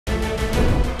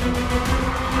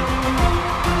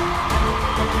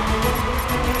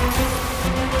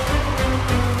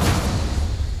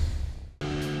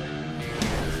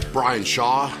Brian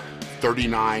Shaw,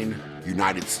 39,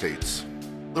 United States.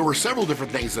 There were several different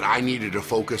things that I needed to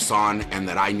focus on and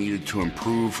that I needed to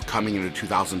improve coming into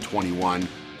 2021.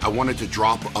 I wanted to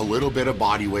drop a little bit of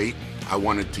body weight. I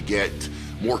wanted to get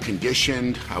more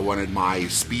conditioned. I wanted my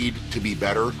speed to be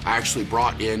better. I actually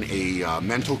brought in a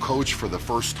mental coach for the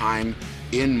first time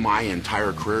in my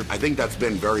entire career. I think that's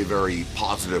been very, very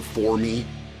positive for me.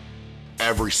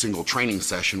 Every single training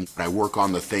session, I work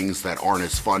on the things that aren't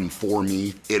as fun for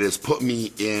me. It has put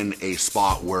me in a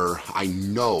spot where I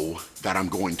know that I'm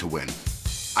going to win.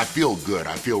 I feel good.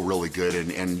 I feel really good.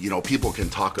 And you know, people can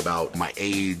talk about my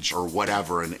age or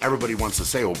whatever, and everybody wants to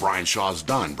say, well, Brian Shaw's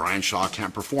done. Brian Shaw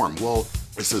can't perform. Well,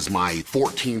 this is my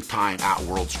 14th time at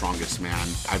World's Strongest Man.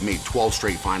 I've made 12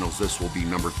 straight finals. This will be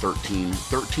number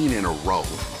 13 in a row.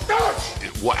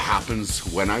 What happens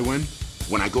when I win?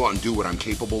 When I go out and do what I'm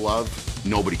capable of,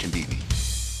 nobody can beat me.